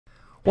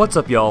What's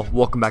up, y'all?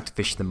 Welcome back to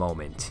Fish the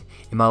Moment.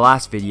 In my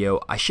last video,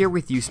 I shared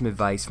with you some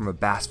advice from a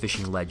bass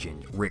fishing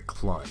legend, Rick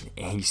Clunn,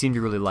 and you seemed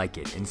to really like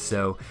it, and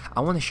so I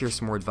want to share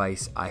some more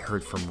advice I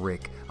heard from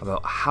Rick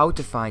about how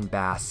to find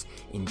bass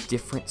in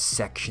different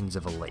sections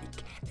of a lake.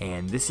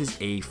 And this is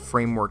a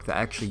framework that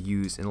I actually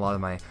use in a lot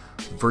of my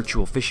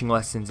virtual fishing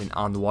lessons and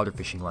on-the-water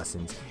fishing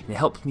lessons, and it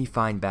helps me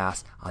find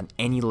bass on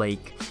any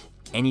lake,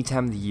 any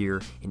time of the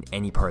year, in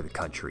any part of the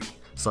country.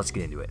 So let's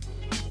get into it.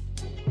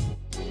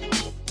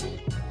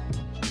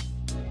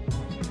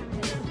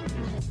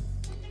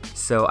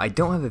 So I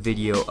don't have a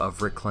video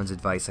of Rick Clunn's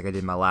advice like I did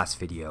in my last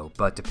video,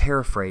 but to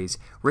paraphrase,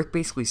 Rick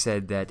basically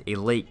said that a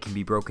lake can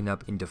be broken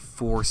up into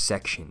 4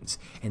 sections,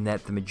 and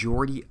that the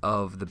majority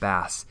of the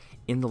bass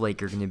in the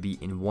lake are going to be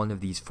in one of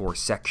these 4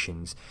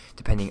 sections,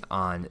 depending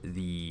on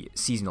the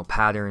seasonal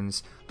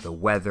patterns, the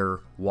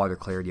weather, water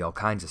clarity, all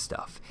kinds of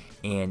stuff.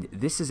 And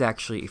this is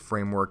actually a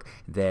framework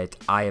that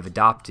I have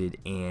adopted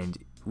and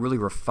really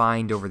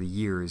refined over the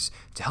years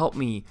to help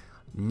me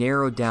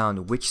narrow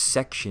down which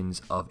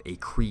sections of a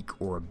creek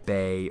or a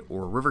bay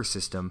or a river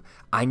system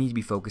I need to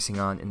be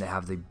focusing on and that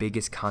have the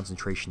biggest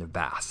concentration of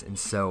bass. And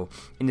so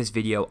in this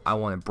video, I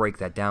want to break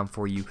that down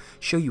for you,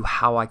 show you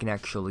how I can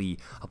actually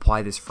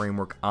apply this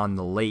framework on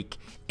the lake,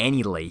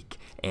 any lake,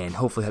 and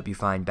hopefully help you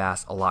find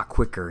bass a lot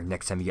quicker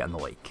next time you get on the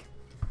lake.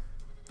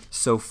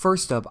 So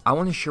first up, I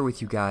want to share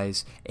with you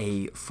guys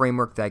a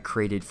framework that I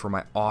created for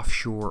my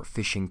offshore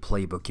fishing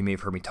playbook you may have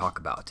heard me talk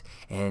about.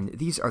 And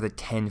these are the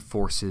 10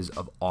 forces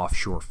of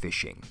offshore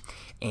fishing.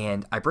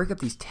 And I break up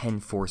these 10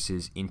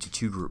 forces into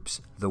 2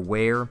 groups, the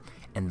where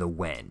and the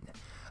when.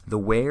 The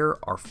where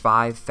are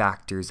 5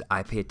 factors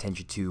I pay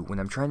attention to when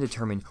I'm trying to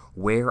determine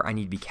where I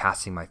need to be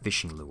casting my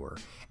fishing lure.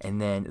 And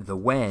then the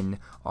when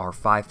are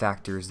 5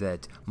 factors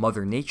that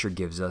Mother Nature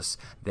gives us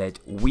that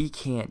we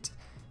can't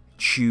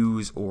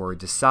choose or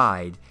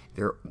decide.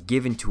 They're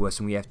given to us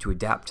and we have to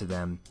adapt to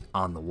them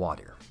on the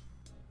water.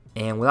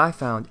 And what I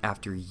found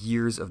after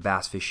years of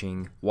bass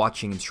fishing,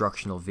 watching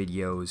instructional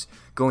videos,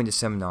 going to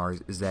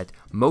seminars, is that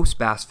most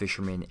bass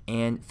fishermen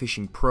and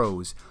fishing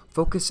pros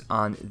focus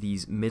on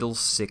these middle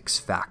 6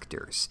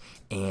 factors.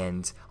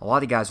 And a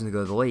lot of guys, when they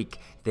go to the lake,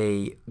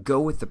 they go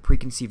with the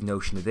preconceived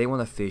notion that they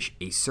want to fish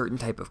a certain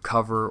type of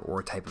cover or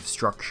a type of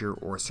structure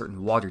or a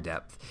certain water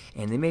depth.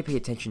 And they may pay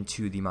attention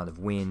to the amount of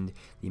wind,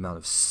 the amount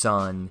of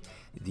sun,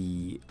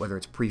 whether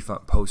it's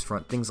pre-front,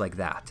 post-front, things like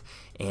that.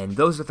 And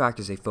those are the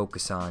factors they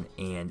focus on,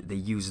 and they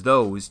use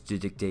those to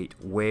dictate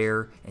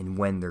where and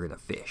when they're going to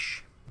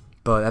fish.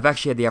 But I've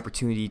actually had the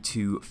opportunity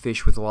to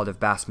fish with a lot of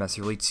Bassmaster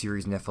Elite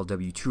Series and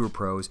FLW Tour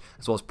Pros,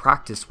 as well as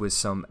practice with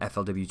some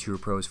FLW Tour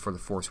Pros for the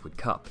Forcewood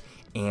Cup.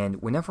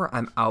 And whenever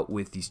I'm out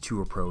with these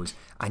Tour Pros,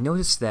 I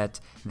notice that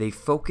they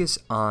focus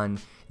on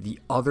the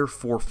other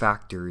 4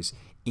 factors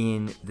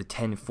in the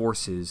 10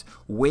 forces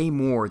way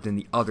more than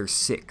the other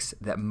 6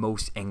 that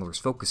most anglers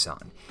focus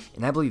on.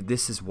 And I believe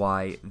this is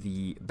why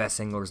the best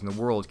anglers in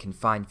the world can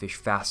find fish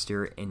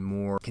faster and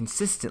more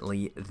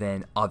consistently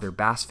than other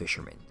bass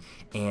fishermen.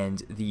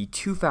 And the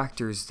 2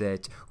 factors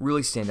that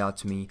really stand out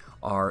to me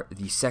are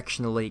the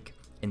section of the lake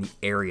and the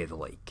area of the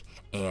lake.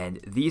 And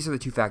these are the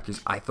 2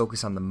 factors I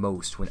focus on the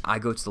most when I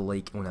go to the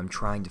lake and when I'm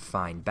trying to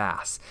find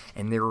bass.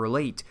 And they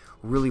relate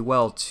really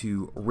well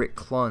to Rick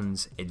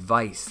Clunn's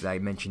advice that I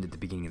mentioned at the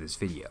beginning of this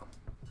video.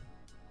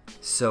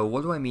 So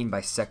what do I mean by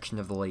section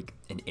of the lake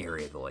and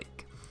area of the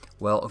lake?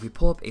 Well, if we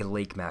pull up a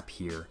lake map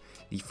here,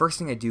 the first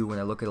thing I do when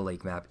I look at a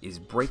lake map is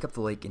break up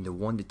the lake into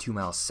 1 to 2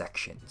 mile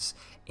sections.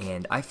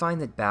 And I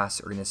find that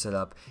bass are going to set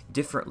up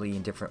differently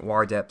in different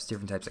water depths,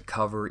 different types of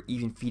cover,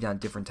 even feed on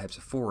different types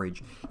of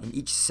forage in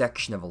each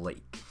section of a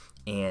lake.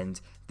 And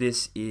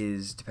this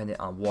is dependent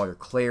on water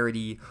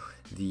clarity,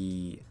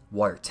 the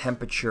water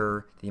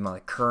temperature, the amount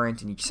of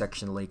current in each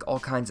section of the lake, all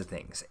kinds of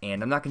things.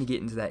 And I'm not going to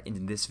get into that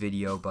in this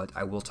video, but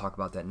I will talk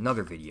about that in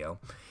another video.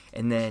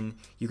 And then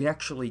you can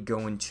actually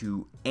go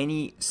into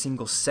any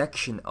single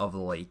section of the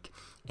lake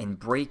and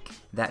break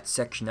that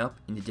section up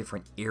into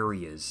different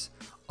areas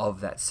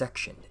of that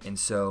section. And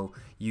so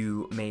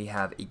you may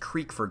have a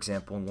creek, for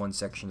example, in one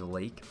section of the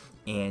lake,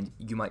 and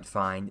you might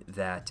find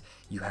that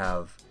you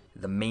have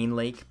the main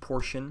lake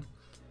portion,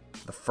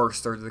 the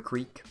first third of the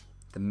creek,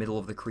 the middle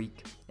of the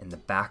creek, and the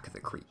back of the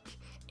creek.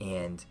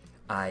 And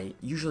I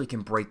usually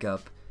can break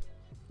up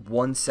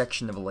one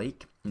section of a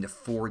lake into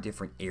 4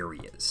 different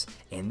areas.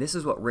 And this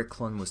is what Rick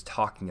Clunn was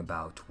talking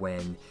about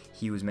when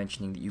he was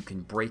mentioning that you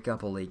can break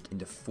up a lake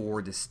into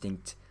 4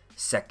 distinct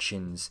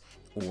sections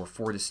or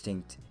 4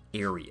 distinct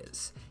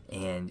areas.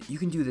 And you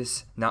can do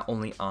this not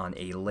only on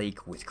a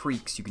lake with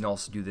creeks, you can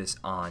also do this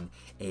on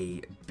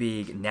a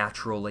big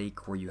natural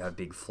lake where you have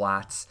big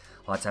flats.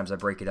 A lot of times I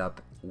break it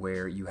up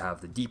where you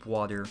have the deep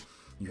water,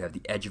 you have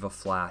the edge of a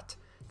flat,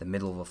 the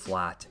middle of a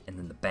flat, and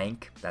then the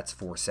bank. That's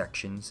 4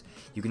 sections.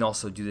 You can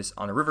also do this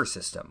on a river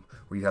system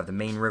where you have the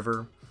main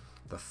river,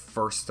 the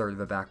first third of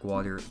a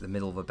backwater, the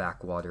middle of a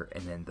backwater,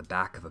 and then the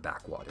back of a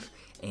backwater.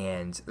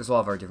 And there's a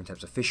lot of our different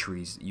types of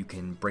fisheries that you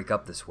can break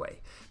up this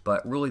way.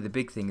 But really the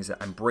big thing is that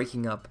I'm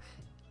breaking up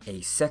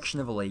a section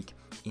of a lake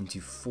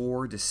into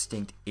 4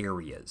 distinct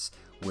areas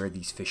where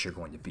these fish are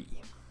going to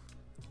be.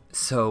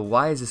 So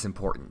why is this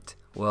important?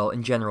 Well,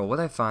 in general, what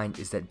I find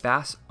is that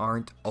bass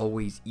aren't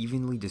always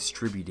evenly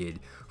distributed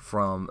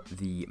from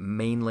the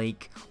main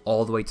lake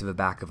all the way to the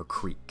back of a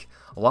creek.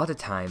 A lot of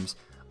times,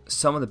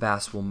 some of the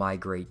bass will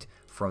migrate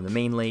from the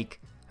main lake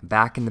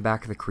back in the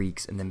back of the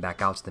creeks and then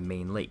back out to the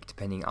main lake,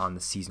 depending on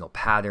the seasonal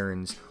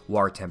patterns,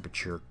 water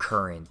temperature,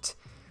 current,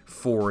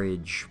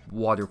 forage,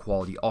 water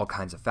quality, all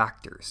kinds of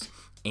factors.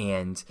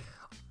 And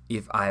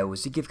if I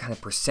was to give kind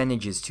of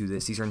percentages to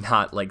this, these are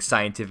not like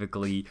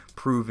scientifically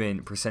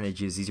proven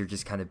percentages, these are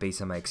just kind of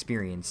based on my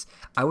experience,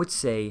 I would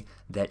say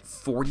that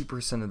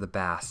 40% of the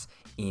bass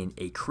in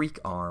a creek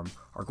arm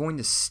are going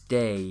to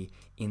stay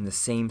in the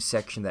same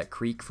section of that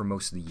creek for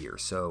most of the year.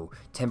 So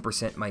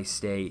 10% might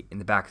stay in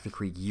the back of the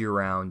creek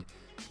year-round,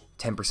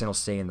 10% will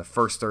stay in the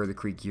first third of the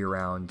creek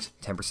year-round,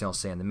 10% will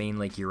stay on the main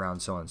lake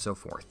year-round, so on and so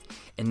forth.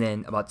 And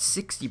then about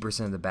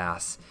 60% of the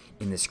bass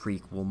in this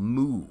creek will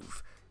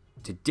move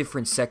to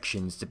different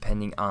sections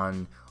depending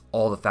on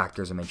all the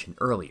factors I mentioned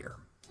earlier.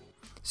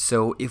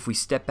 So if we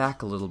step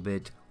back a little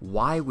bit,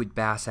 why would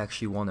bass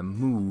actually want to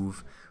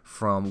move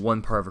from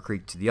one part of a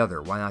creek to the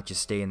other? Why not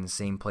just stay in the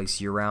same place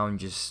year-round,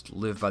 just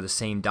live by the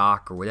same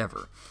dock or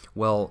whatever?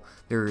 Well,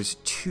 there's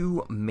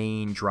 2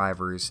 main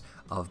drivers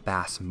of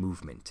bass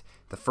movement.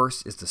 The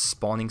first is the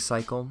spawning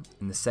cycle,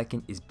 and the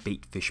second is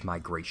bait fish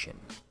migration.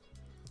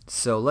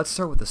 So let's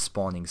start with the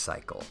spawning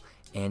cycle.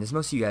 And as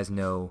most of you guys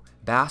know,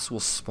 bass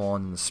will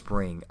spawn in the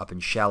spring up in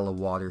shallow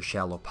water,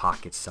 shallow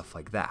pockets, stuff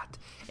like that.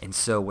 And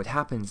so what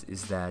happens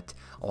is that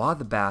a lot of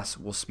the bass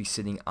will be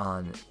sitting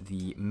on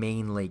the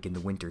main lake in the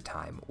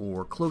wintertime,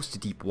 or close to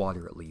deep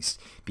water at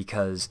least,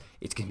 because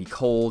it's going to be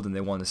cold and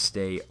they want to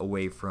stay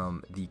away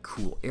from the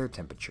cool air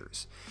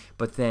temperatures.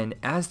 But then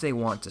as they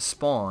want to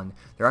spawn,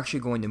 they're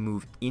actually going to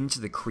move into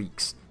the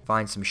creeks,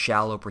 find some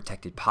shallow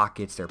protected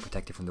pockets that are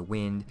protected from the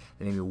wind,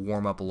 they maybe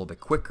warm up a little bit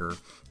quicker,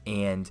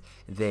 and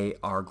they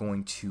are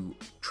going to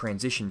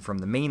transition from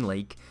the main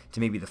lake to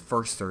maybe the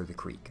first third of the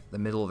creek, the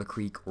middle of the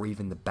creek, or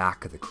even the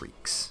back of the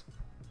creeks.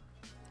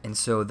 And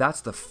so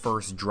that's the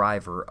first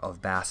driver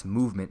of bass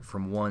movement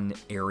from one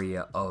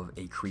area of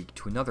a creek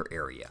to another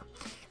area.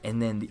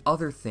 And then the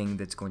other thing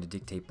that's going to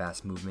dictate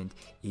bass movement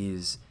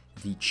is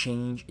the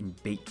change in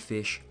bait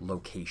fish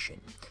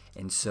location.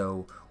 And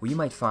so what you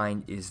might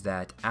find is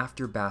that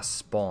after bass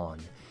spawn,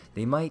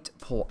 they might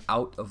pull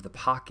out of the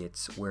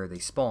pockets where they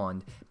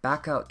spawned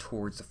back out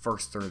towards the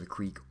first third of the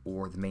creek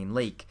or the main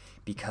lake,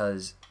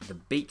 because the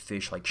bait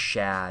fish like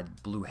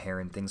shad, blue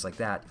heron, things like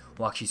that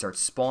will actually start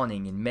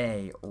spawning in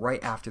May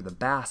right after the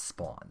bass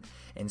spawn.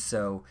 And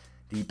so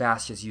the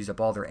bass just use up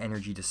all their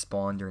energy to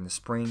spawn during the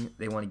spring.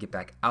 They want to get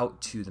back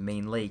out to the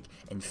main lake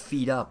and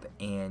feed up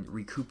and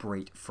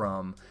recuperate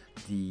from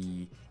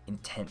the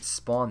intense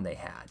spawn they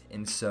had.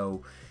 And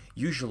so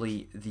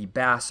usually the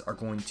bass are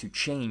going to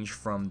change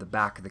from the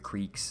back of the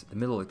creeks, the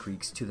middle of the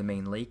creeks, to the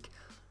main lake,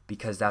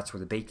 because that's where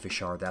the bait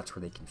fish are, that's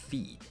where they can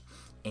feed.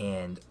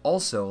 And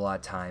also a lot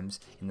of times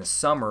in the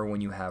summer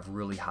when you have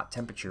really hot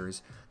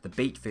temperatures, the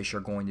bait fish are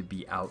going to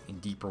be out in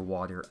deeper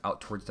water, out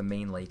towards the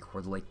main lake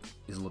where the lake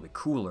is a little bit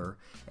cooler.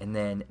 And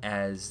then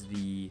as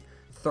the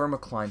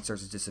thermocline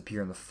starts to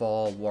disappear in the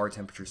fall, water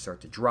temperatures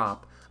start to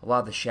drop, a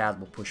lot of the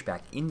shad will push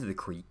back into the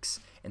creeks,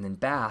 and then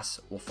bass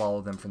will follow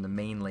them from the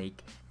main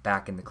lake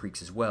back in the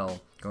creeks as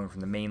well, going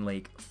from the main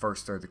lake,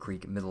 first third of the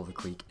creek, middle of the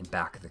creek, and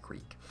back of the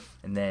creek.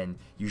 And then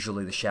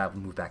usually the shad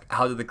will move back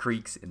out of the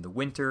creeks in the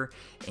winter,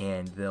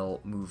 and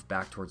they'll move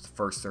back towards the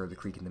first third of the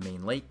creek in the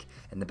main lake,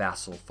 and the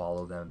bass will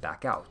follow them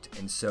back out.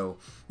 And so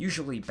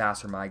usually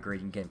bass are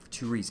migrating again for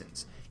 2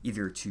 reasons: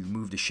 either to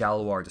move to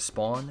shallow water to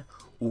spawn,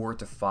 or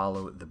to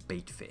follow the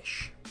bait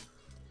fish.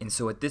 And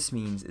so what this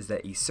means is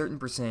that a certain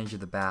percentage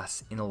of the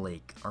bass in a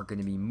lake are going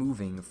to be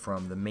moving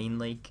from the main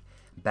lake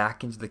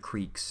back into the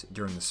creeks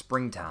during the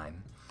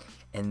springtime,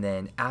 and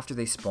then after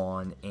they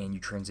spawn and you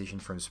transition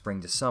from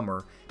spring to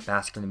summer,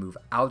 bass are going to move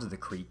out of the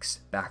creeks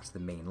back to the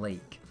main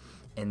lake.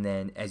 And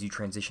then as you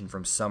transition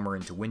from summer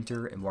into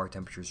winter and water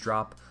temperatures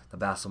drop, the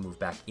bass will move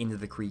back into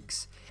the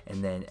creeks,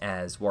 and then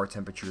as water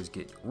temperatures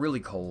get really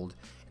cold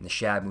and the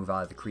shad move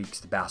out of the creeks,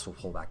 the bass will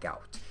pull back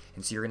out.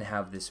 And so you're going to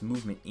have this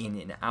movement in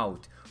and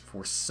out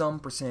for some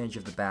percentage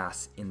of the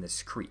bass in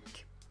this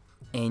creek.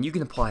 And you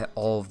can apply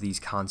all of these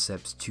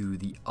concepts to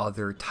the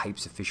other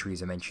types of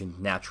fisheries I mentioned: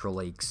 natural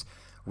lakes,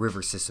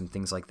 river system,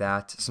 things like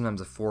that. Sometimes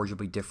the forage will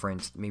be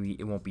different. Maybe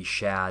it won't be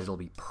shad, it'll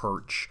be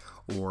perch,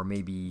 or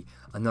maybe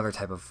another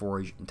type of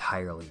forage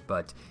entirely.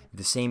 But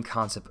the same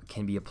concept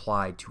can be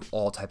applied to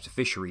all types of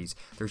fisheries.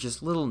 There's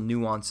just little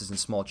nuances and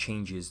small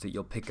changes that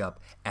you'll pick up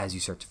as you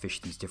start to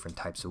fish these different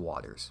types of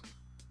waters.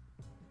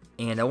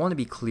 And I want to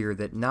be clear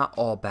that not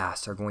all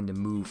bass are going to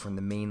move from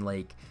the main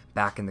lake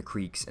back in the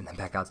creeks and then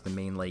back out to the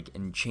main lake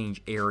and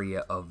change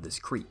area of this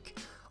creek.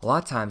 A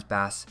lot of times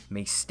bass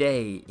may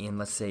stay in,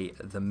 let's say,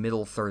 the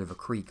middle third of a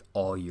creek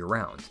all year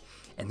round.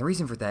 And the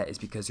reason for that is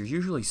because there's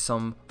usually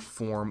some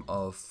form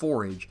of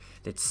forage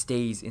that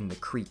stays in the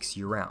creeks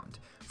year-round.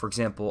 For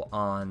example,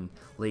 on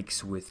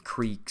lakes with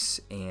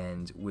creeks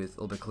and with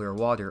a little bit clearer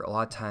water, a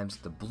lot of times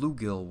the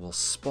bluegill will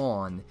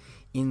spawn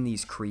in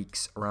these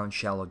creeks around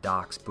shallow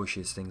docks,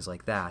 bushes, things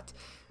like that,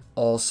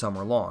 all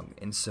summer long.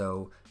 And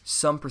so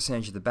some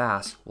percentage of the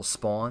bass will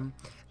spawn,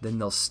 then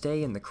they'll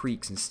stay in the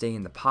creeks and stay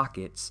in the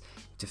pockets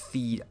to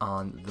feed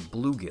on the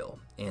bluegill.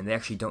 And they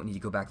actually don't need to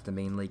go back to the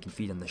main lake and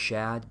feed on the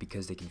shad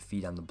because they can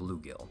feed on the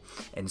bluegill.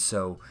 And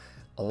so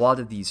a lot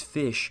of these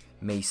fish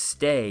may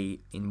stay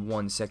in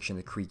one section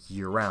of the creek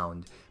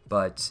year-round,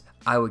 but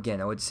I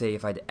would say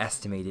if I had to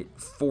estimate it,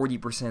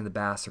 40% of the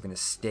bass are going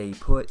to stay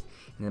put,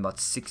 and then about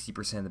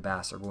 60% of the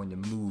bass are going to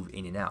move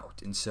in and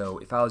out. And so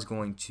if I was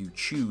going to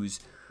choose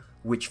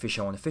which fish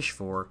I want to fish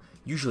for,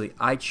 usually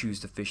I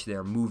choose the fish that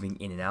are moving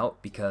in and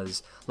out,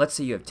 because let's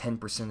say you have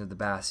 10% of the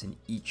bass in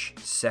each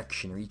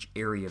section or each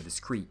area of this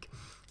creek,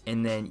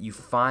 and then you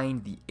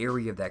find the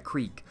area of that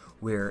creek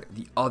where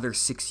the other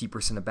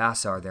 60% of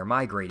bass are, they're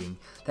migrating.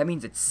 That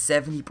means that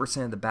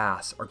 70% of the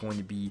bass are going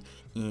to be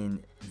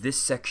in this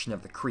section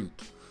of the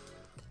creek.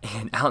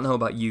 And I don't know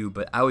about you,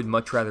 but I would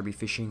much rather be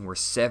fishing where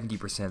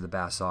 70% of the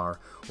bass are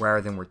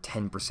rather than where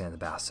 10% of the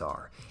bass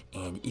are.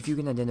 And if you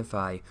can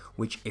identify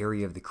which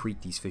area of the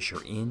creek these fish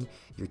are in,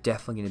 you're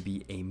definitely going to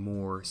be a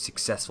more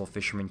successful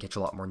fisherman, catch a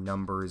lot more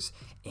numbers,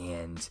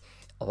 and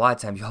a lot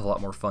of times you'll have a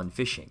lot more fun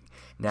fishing.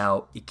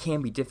 Now, it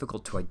can be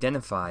difficult to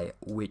identify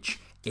which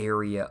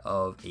area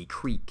of a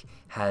creek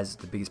has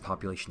the biggest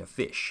population of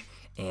fish.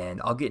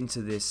 And I'll get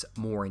into this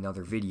more in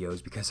other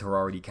videos because we're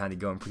already kind of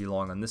going pretty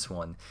long on this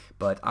one.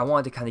 But I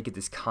wanted to kind of get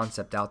this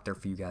concept out there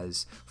for you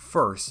guys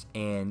first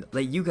and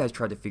let you guys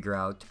try to figure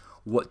out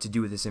what to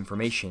do with this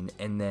information.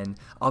 And then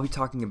I'll be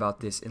talking about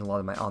this in a lot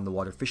of my on the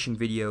water fishing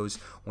videos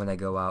when I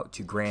go out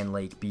to Grand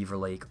Lake, Beaver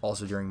Lake,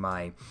 also during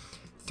my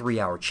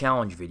 3-hour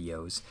challenge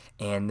videos.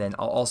 And then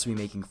I'll also be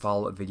making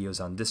follow-up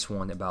videos on this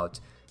one about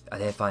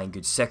identifying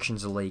good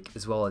sections of the lake,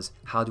 as well as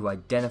how to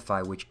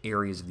identify which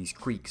areas of these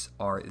creeks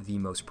are the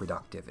most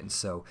productive. And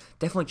so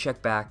definitely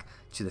check back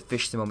to the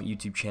Fish the Moment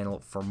YouTube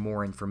channel for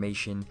more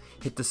information.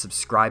 Hit the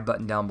subscribe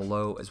button down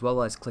below, as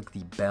well as click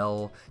the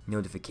bell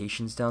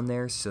notifications down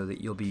there so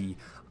that you'll be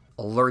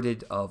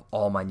alerted of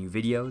all my new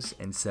videos.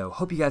 And so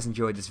hope you guys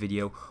enjoyed this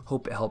video.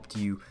 Hope it helped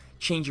you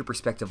change your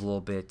perspective a little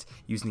bit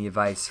using the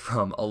advice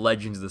from a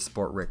legend of the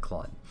sport, Rick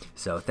Clunn.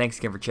 So thanks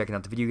again for checking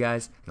out the video,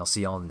 guys, and I'll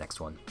see you all in the next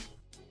one.